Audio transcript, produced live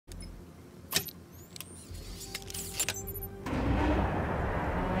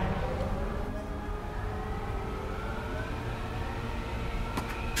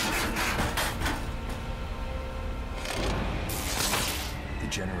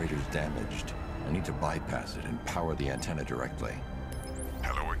generator's damaged. I need to bypass it and power the antenna directly.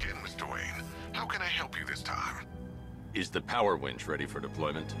 Hello again, Mr. Wayne. How can I help you this time? Is the power winch ready for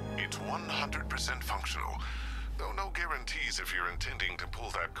deployment? It's 100% functional, though no guarantees if you're intending to pull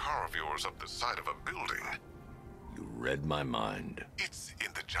that car of yours up the side of a building. You read my mind. It's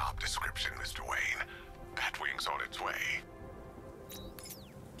in the job description, Mr. Wayne. Batwing's on its way.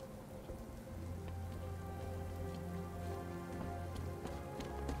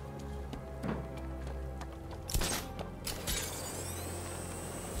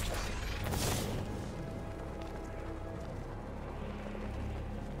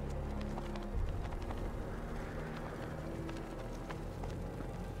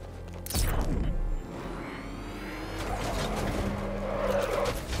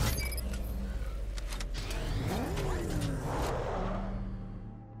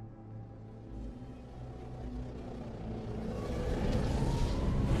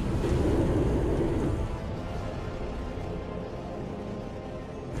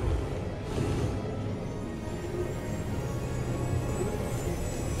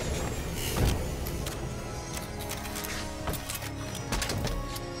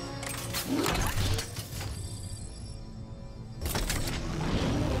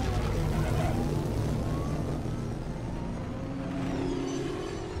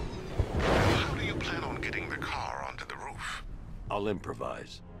 I'll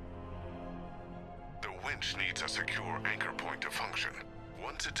improvise. The winch needs a secure anchor point to function.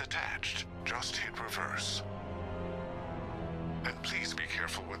 Once it's attached, just hit reverse. And please be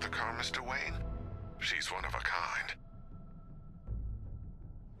careful with the car, Mr. Wayne. She's one of a kind.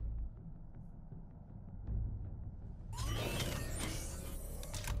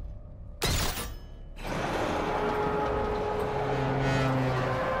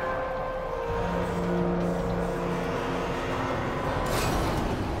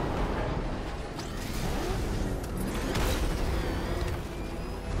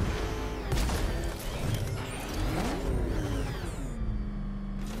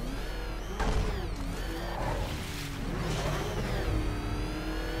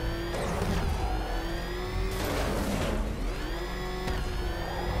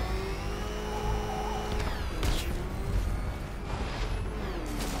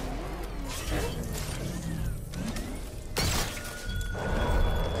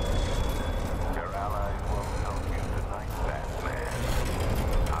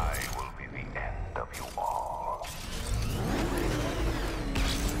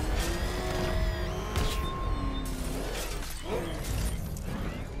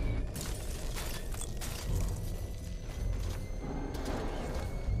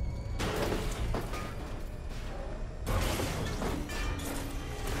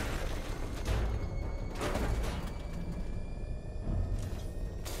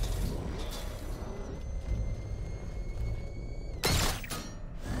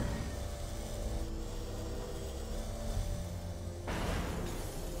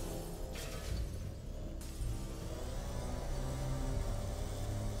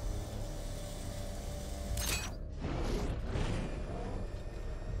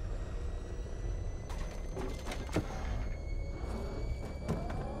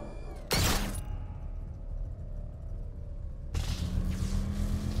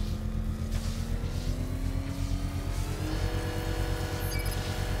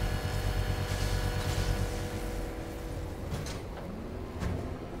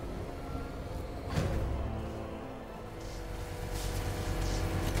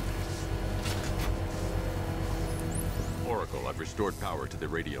 I've restored power to the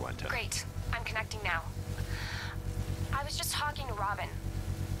radio antenna. Great. I'm connecting now. I was just talking to Robin.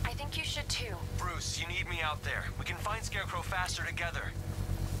 I think you should too. Bruce, you need me out there. We can find Scarecrow faster together.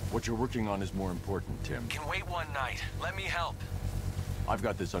 What you're working on is more important, Tim. Can wait one night. Let me help. I've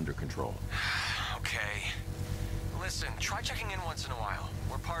got this under control. Okay. Listen, try checking in once in a while.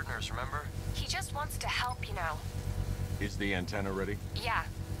 We're partners, remember? He just wants to help, you know. Is the antenna ready? Yeah,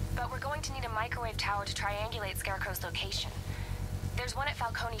 but we're going to need a microwave tower to triangulate Scarecrow's location. There's one at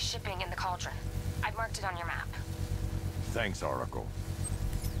Falcone Shipping in the Cauldron. I've marked it on your map. Thanks, Oracle.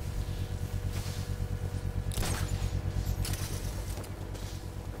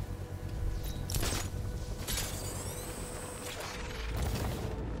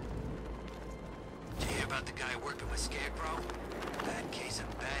 Did you hear about the guy working with Scarecrow? Bad case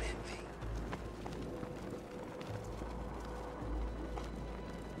of bad envy.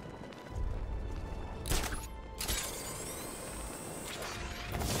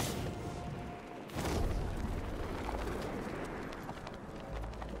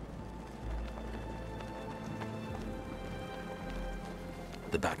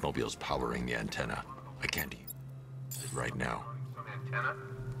 The Batmobile's powering the antenna. I can't use it right now.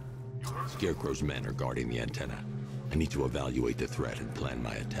 Scarecrow's men are guarding the antenna. I need to evaluate the threat and plan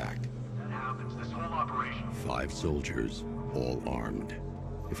my attack. 5 soldiers, all armed.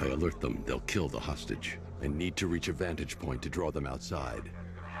 If I alert them, they'll kill the hostage. I need to reach a vantage point to draw them outside.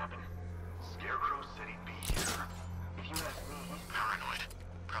 Scarecrow said he'd be here. If you ask me, he's paranoid.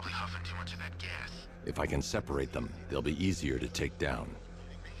 Probably huffing too much of that gas. If I can separate them, they'll be easier to take down.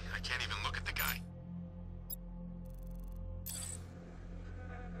 I can't even look at the guy.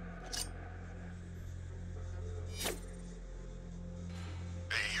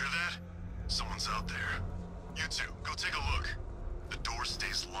 Hey, you hear that? Someone's out there. You two, go take a look. The door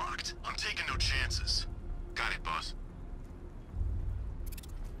stays locked. I'm taking no chances. Got it, boss.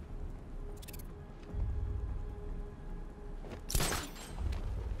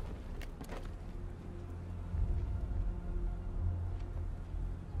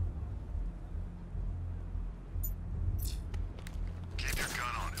 Keep your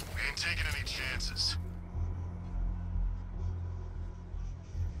gun on him. We ain't taking any chances.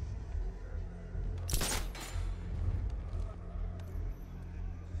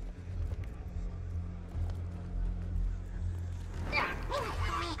 We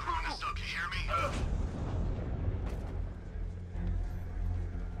were screwing this up, you hear me?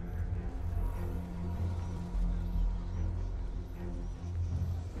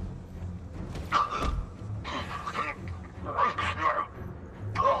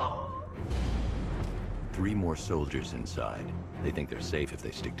 3 more soldiers inside. They think they're safe if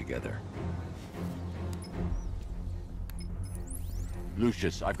they stick together.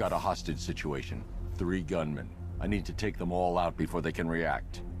 Lucius, I've got a hostage situation. 3 gunmen. I need to take them all out before they can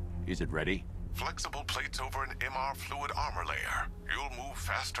react. Is it ready? Flexible plates over an MR fluid armor layer. You'll move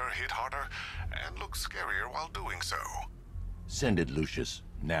faster, hit harder, and look scarier while doing so. Send it, Lucius.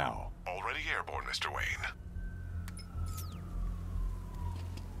 Now. Already airborne, Mr. Wayne.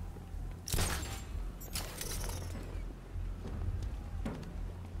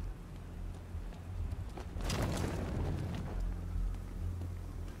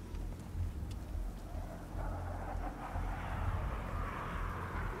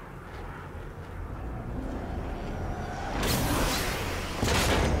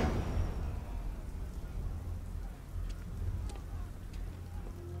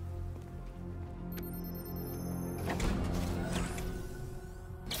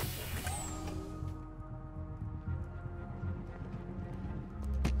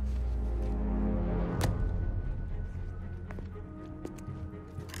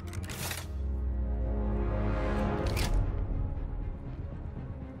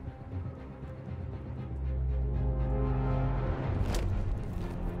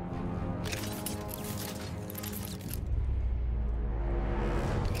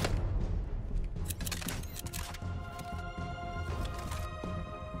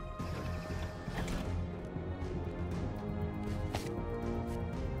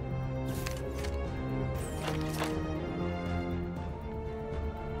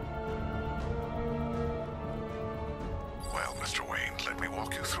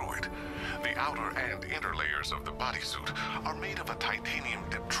 outer and inner layers of the bodysuit are made of a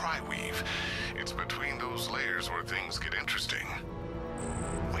titanium-dipped tri-weave. It's between those layers where things get interesting.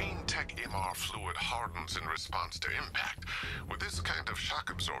 Wayne Tech MR fluid hardens in response to impact. With this kind of shock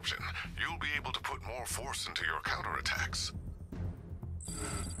absorption, you'll be able to put more force into your counterattacks.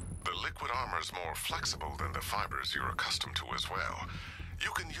 The liquid armor's more flexible than the fibers you're accustomed to as well. You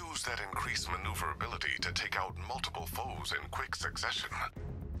can use that increased maneuverability to take out multiple foes in quick succession.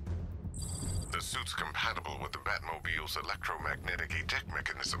 The suit's compatible with the Batmobile's electromagnetic eject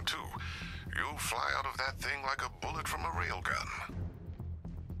mechanism, too. You'll fly out of that thing like a bullet from a railgun.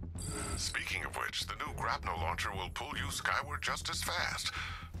 Speaking of which, the new grapnel launcher will pull you skyward just as fast.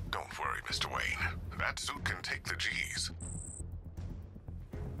 Don't worry, Mr. Wayne. That suit can take the G's.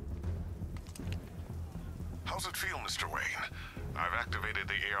 How's it feel, Mr. Wayne? I've activated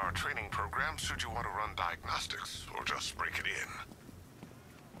the AR training program should you want to run diagnostics, or just break it in.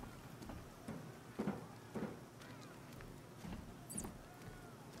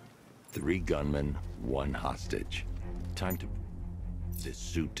 Three gunmen, one hostage. Time to put this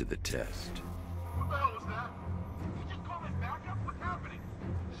suit to the test. What the hell was that? You just called it backup? What's happening?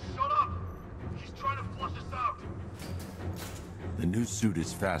 Shut up! He's trying to flush us out. The new suit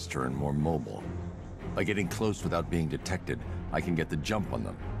is faster and more mobile. By getting close without being detected, I can get the jump on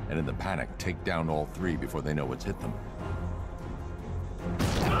them, and in the panic, take down all three before they know what's hit them.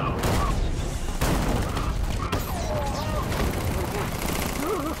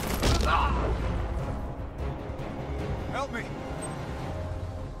 Help me!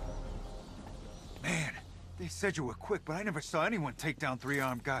 said you were quick, but I never saw anyone take down 3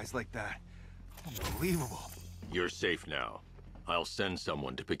 armed guys like that. Unbelievable. You're safe now. I'll send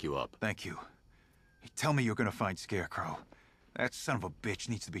someone to pick you up. Thank you. You tell me you're gonna find Scarecrow. That son of a bitch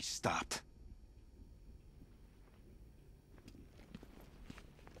needs to be stopped.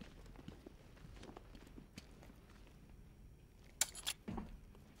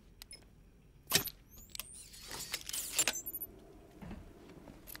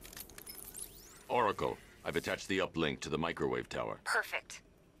 Oracle, I've attached the uplink to the microwave tower. Perfect.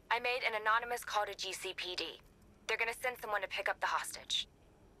 I made an anonymous call to GCPD. They're gonna send someone to pick up the hostage.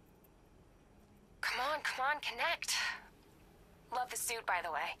 Come on, connect. Love the suit, by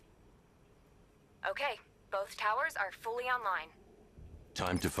the way. Okay, both towers are fully online.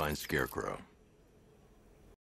 Time to find Scarecrow.